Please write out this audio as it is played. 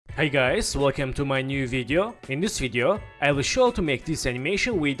Hi guys, welcome to my new video. In this video, I will show to make this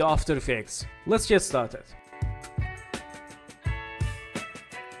animation with After Effects. Let's get started.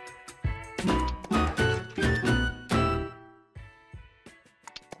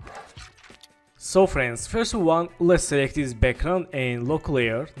 So friends, first one, let's select this background and local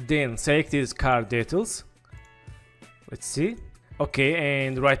layer, then select this car details. Let's see. Okay,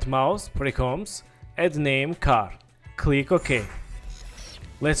 and right mouse, precoms, add name car. Click OK.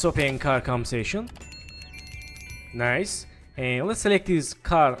 Let's open car compensation. Nice. And let's select this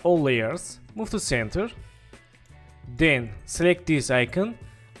car all layers, move to center. Then select this icon,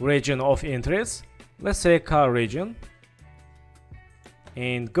 region of interest. Let's select car region.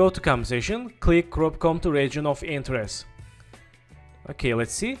 And go to compensation, click crop comp to region of interest. Okay,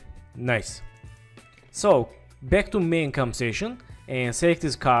 let's see. Nice. So back to main compensation and select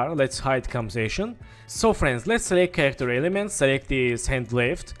this car. Let's hide compensation. So friends, let's select character elements. Select this hand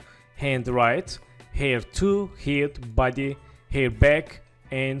left, hand right, hair 2, head, body, hair back,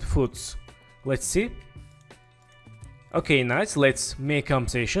 and foots. Let's see. Okay, nice. Let's make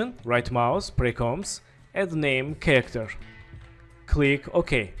compensation. Right mouse, precomps, add name character. Click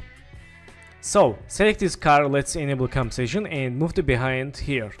OK. So select this car. Let's enable compensation and move to behind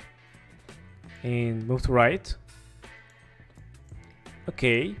here. And move to right.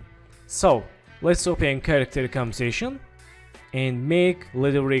 Okay. So let's open character compensation and make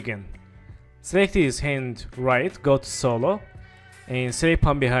leader rigging. Select his hand right, go to solo, and select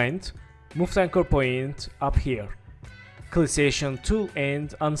from behind. Move the anchor point up here. Click session tool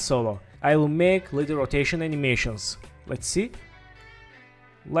and unsolo. I will make leader rotation animations. Let's see.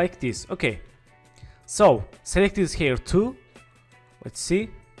 Like this. Okay. So select this hair too. Let's see.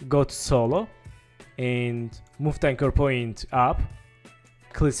 Go to solo and move the anchor point up.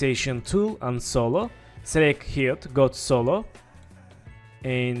 Click session tool, unsolo. Select head, go to solo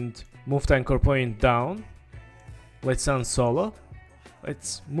and move the anchor point down. Let's unsolo.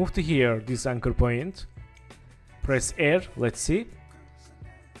 Let's move to here, this anchor point. Press R. Let's see.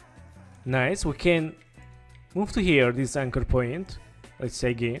 Nice. We can move to here, this anchor point. Let's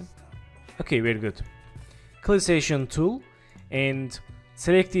say again. Okay, very good. Click session tool and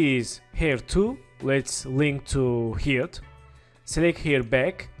select this hair 2. Let's link to head. Select hair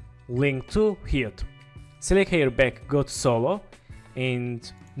back, link to head. Select hair back, go to solo and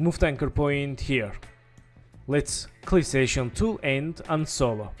move the anchor point here. Let's click session tool and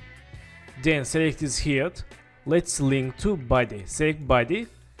unsolo. Then select this head. Let's link to body. Select body,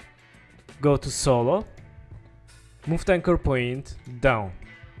 go to solo. Move the anchor point down.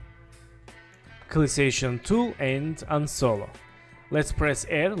 Click session tool and unsolo. Let's press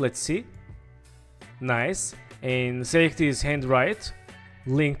R. Let's see. Nice. And select this hand right.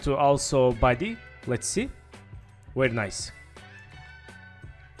 Link to also body. Let's see. Very nice.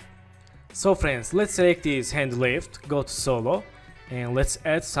 So friends, let's select this hand left. Go to solo. And let's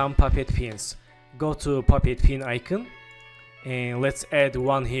add some puppet pins. Go to puppet pin icon. And let's add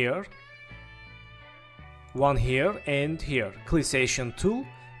one here. One here and here. Click session tool,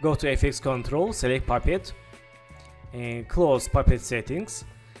 go to FX control, select puppet and close puppet settings.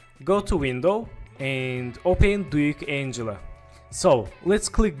 Go to window and open Duke Angela. So let's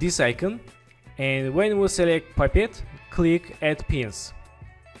click this icon and when we select puppet, click add pins.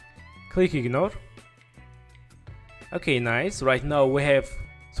 Click ignore. Okay, nice. Right now we have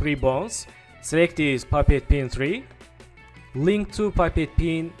 3 bones. Select this puppet pin 3, link to puppet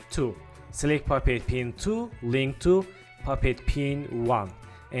pin 2. Select puppet pin 2, link to puppet pin 1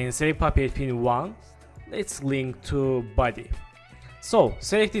 and select puppet pin 1. Let's link to body. So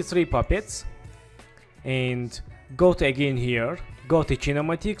select the 3 puppets and go to again here, go to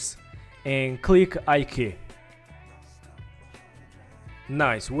kinematics and click I key.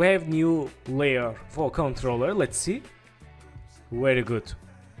 Nice. We have new layer for controller. Let's see. Very good.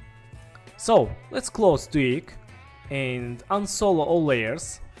 So let's close Tweak and unsolo all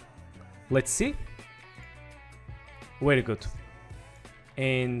layers. Let's see. Very good.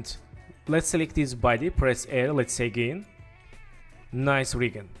 And let's select this body, press R, let's say again. Nice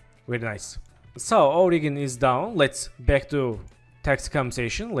rigging. Very nice. So our rigging is down. Let's back to text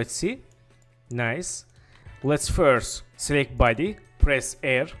compensation. Let's see. Nice. Let's first select body, press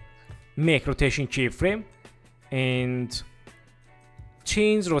R, make rotation keyframe and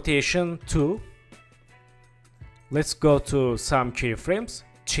change rotation to. Let's go to some keyframes,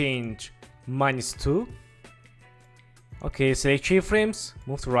 change -2. Okay, select keyframes,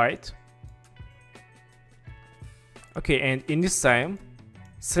 move to right. Okay, and in this time,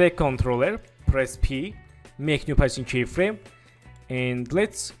 select controller, press P, make new position keyframe, and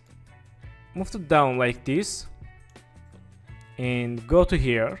let's move it down like this and go to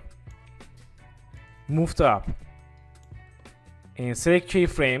here, move to up, and select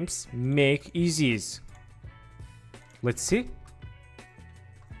keyframes, make easies. Let's see.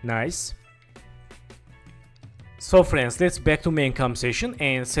 Nice. So friends, let's back to main composition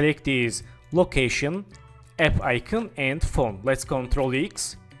and select these location, app icon and phone. Let's Ctrl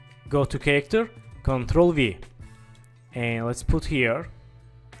X, go to character, Ctrl V, and let's put here.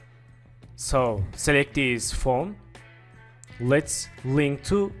 So select this phone. Let's link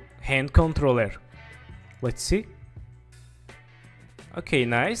to hand controller. Let's see. Okay,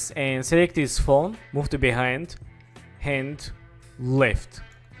 nice. And select this phone, move to behind, hand left.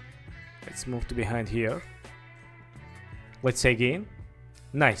 Let's move to behind here. Let's again.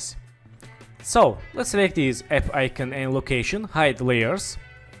 Nice. So let's select this app icon and location, hide layers,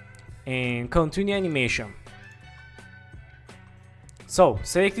 and continue animation. So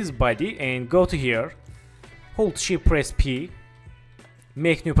select this body and go to here, hold shift press P,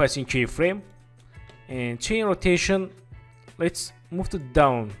 make new passing keyframe, and chain rotation. Let's move to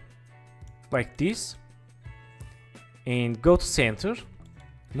down like this, and go to center,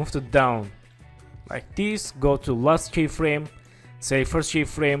 move to down like this, go to last keyframe, select first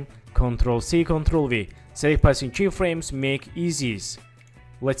keyframe, Ctrl C, Ctrl V, select passing keyframes, make easies.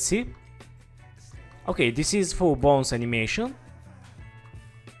 Let's see. Okay, this is for bounce animation.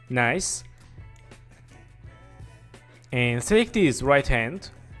 Nice. And select this right hand.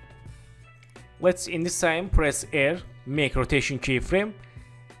 Let's in this time press R, make rotation keyframe,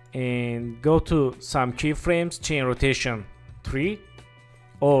 and go to some keyframes, chain rotation 3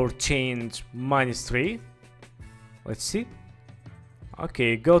 or change -3. Let's see.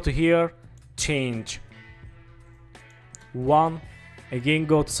 Okay, go to here, change 1, again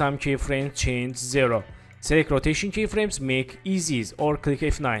go to some keyframes, change 0. Select rotation keyframes, make easies or click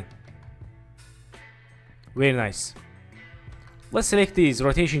F9. Very nice. Let's select these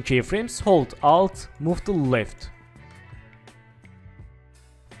rotation keyframes, hold Alt, move to left.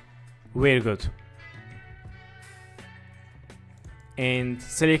 Very good. And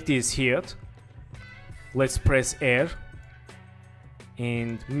select this here. Let's press R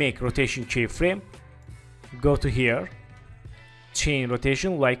and make rotation keyframe. Go to here, chain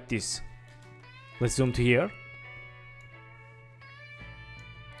rotation like this. Let's zoom to here.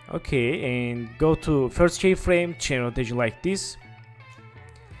 Okay, and go to first keyframe, chain rotation like this.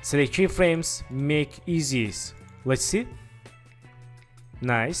 Select keyframes, make easies. Let's see.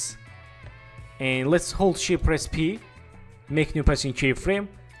 Nice. And let's hold shift press P, make new passing keyframe,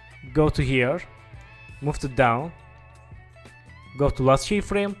 go to here, move to down, go to last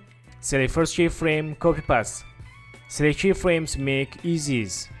keyframe, select first keyframe, copy paste. Select keyframes, make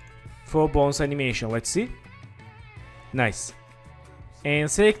easies for bounce animation. Let's see. Nice. And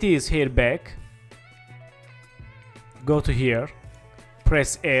select this hair back, go to here,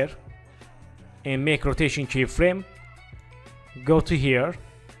 press R and make rotation keyframe, go to here,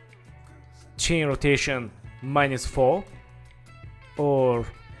 chain rotation -4 or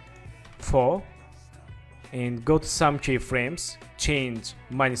 4, and go to some keyframes, change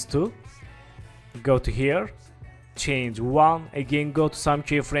 -2, go to here, change 1, again go to some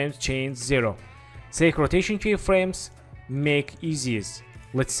keyframes, change 0. Select rotation keyframes, make easies.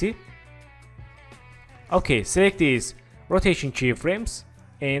 Let's see. Okay, select these rotation keyframes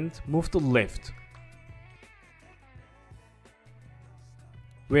and move to left.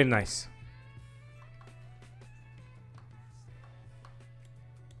 Very nice.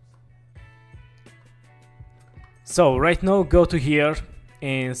 So right now go to here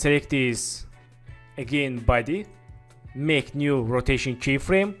and select this again body, make new rotation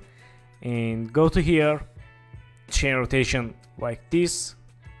keyframe and go to here, chain rotation like this.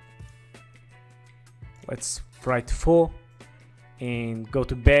 Let's write 4 and go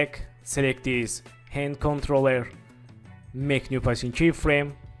to back, select this hand controller, make new passing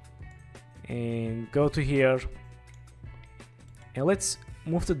keyframe and go to here and let's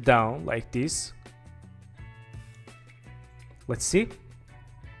move it down like this. Let's see.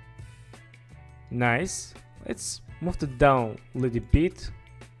 Nice. Let's move it down a little bit.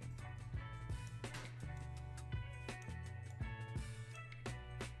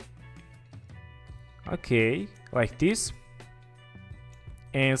 Okay, like this.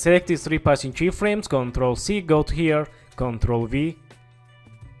 And select these 3 passing keyframes, Ctrl C, go to here, Ctrl V.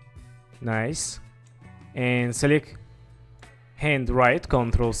 Nice. And select hand right,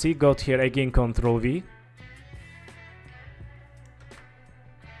 Ctrl C, go to here again, Ctrl V.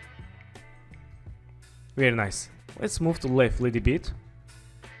 Very nice. Let's move to left a little bit.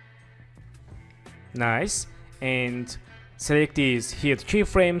 Nice. And select these here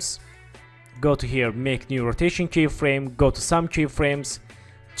keyframes. Go to here, make new rotation keyframe. Go to some keyframes.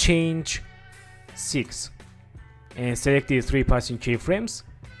 Change 6. And select these 3 passing keyframes.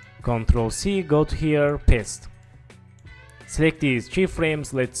 Ctrl C, go to here, paste. Select these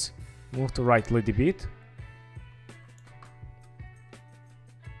keyframes, let's move to right a little bit.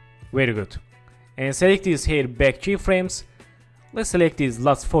 Very good. And select these here back keyframes. Let's select these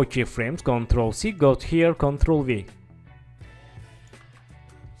last 4 keyframes. Ctrl C, go to here, Ctrl V.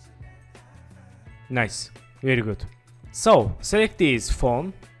 Nice, very good. So select this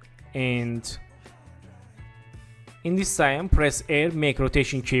phone, and in this time press R, make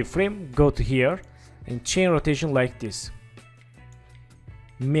rotation keyframe, go to here and chain rotation like this.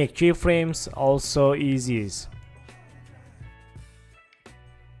 Make keyframes also easy.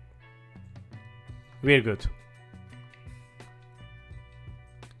 Very good.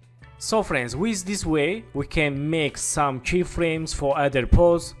 So friends, with this way we can make some keyframes for other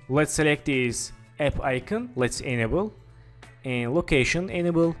pose. Let's select this app icon, let's enable, and location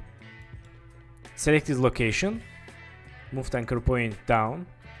enable. Select this location, move the anchor point down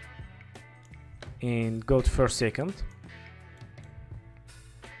and go to first second.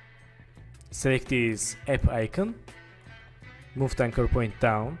 Select this app icon, move the anchor point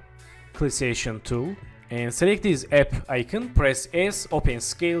down, click selection tool, and select this app icon, press S, open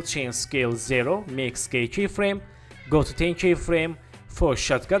scale, change scale 0, make scale keyframe, go to 10 keyframe. For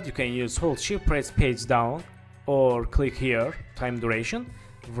shortcut you can use hold shift, press page down, or click here, time duration,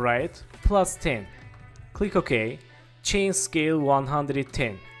 right, plus 10. Click OK, change scale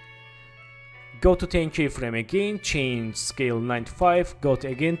 110. Go to 10 keyframe again, change scale 95, go to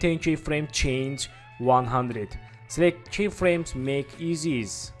again 10 keyframe, change 100. Select keyframes, make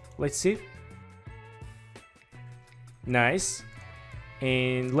easies. Let's see. Nice.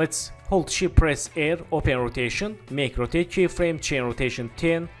 And let's hold shift, press R, open rotation, make rotate keyframe, chain rotation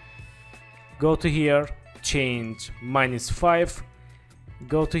 10. Go to here, change -5.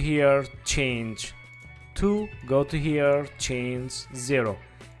 Go to here, change 2. Go to here, change 0.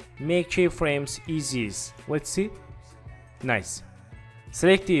 Make keyframes easies. Let's see. Nice.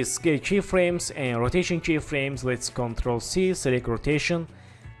 Select these scale keyframes and rotation keyframes. Let's Ctrl C, select rotation,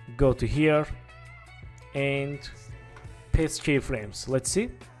 go to here and paste keyframes. Let's see.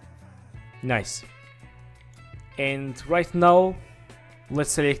 Nice. And right now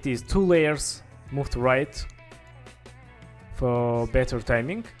let's select these 2 layers, move to right for better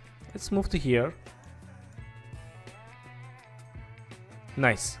timing. Let's move to here.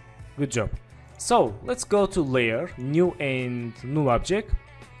 Nice, good job. So let's go to layer, new and null object,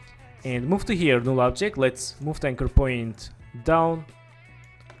 and move to here, null object. Let's move the anchor point down,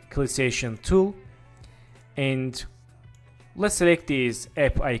 click selection tool, and let's select this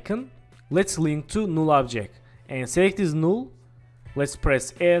app icon. Let's link to null object and select this null. Let's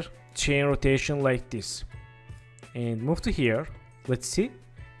press R, chain rotation like this, and move to here. Let's see.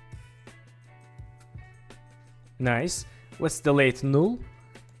 Nice. Let's delete null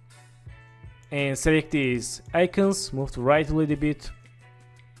and select these icons, move to right a little bit.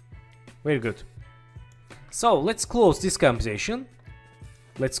 Very good. So let's close this composition.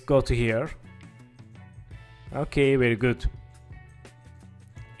 Let's go to here. Okay, very good.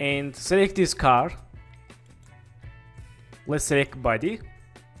 And select this car. Let's select body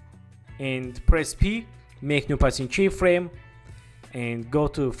and press P, make new passing keyframe, and go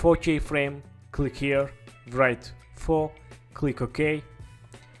to 4 keyframe, click here, right 4, click OK,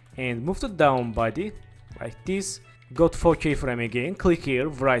 and move to down body like this. Go to 4 keyframe again, click here,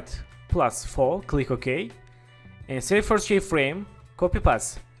 right plus 4, click OK, and select first keyframe, copy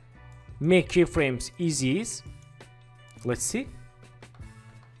paste. Make keyframes easy. Let's see.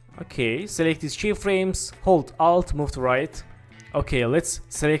 Okay, select these keyframes, hold Alt, move to right. Okay, let's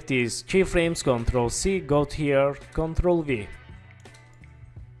select these keyframes, Ctrl C, go to here, Ctrl V.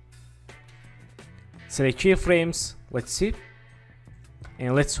 Select keyframes, let's see.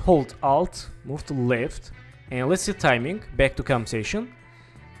 And let's hold Alt, move to left, and let's see timing, back to composition,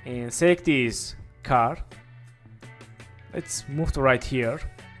 and select this car. Let's move to right here,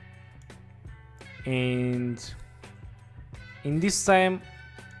 and in this time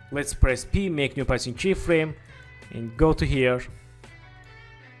let's press P, make new passing keyframe, and go to here,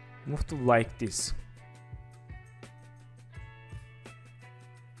 move to like this.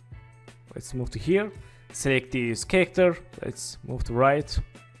 Let's move to here, select this character, let's move to right.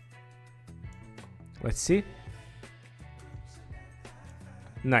 Let's see.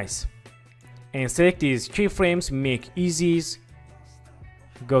 Nice. And select these keyframes, make easies.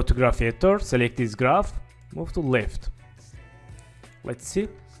 Go to graph editor, select this graph, move to left. Let's see.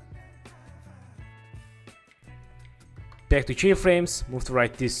 Back to keyframes, move to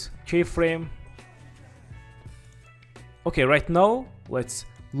right this keyframe. Okay, right now let's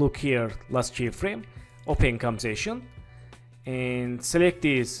look here, last keyframe, open composition, and select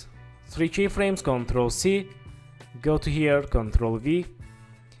these 3 keyframes, Ctrl C, go to here, Ctrl V,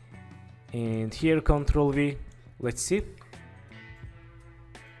 and here Ctrl V. Let's see.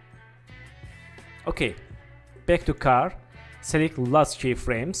 Okay, back to car, select last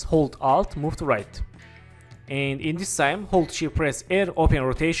keyframes, hold Alt, move to right, and in this time hold Shift, press R, open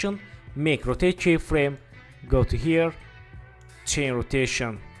rotation, make rotate keyframe, go to here, change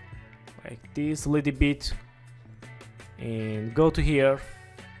rotation like this a little bit, and go to here,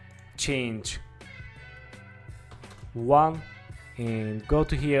 change 1, and go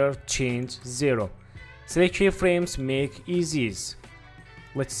to here, change 0. Select keyframes, make easies.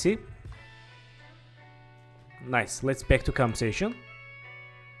 Let's see. Nice. Let's back to composition.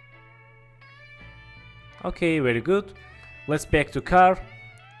 Okay, very good. Let's back to car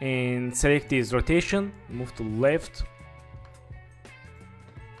and select this rotation, move to left.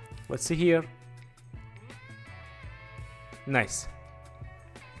 Let's see here. Nice.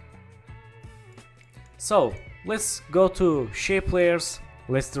 So let's go to shape layers,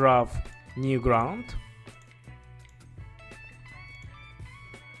 let's draw new ground.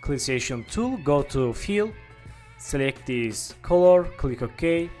 Clisation tool, go to fill, select this color, click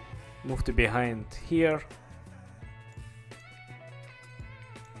OK, move to behind here.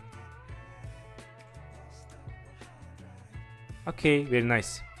 Okay, very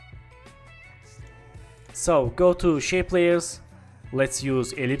nice. So go to shape layers, let's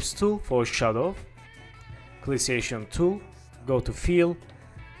use ellipse tool for shadow. Clisation tool, go to fill,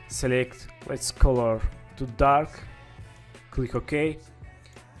 select, let's color to dark, click OK,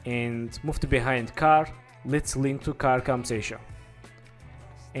 and move to behind car. Let's link to car composition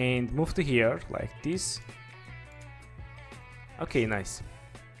and move to here like this. Okay, nice.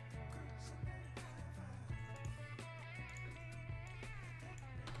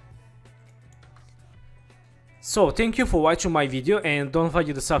 So thank you for watching my video, and don't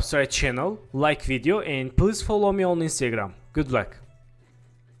forget to subscribe channel, like video, and please follow me on Instagram. Good luck.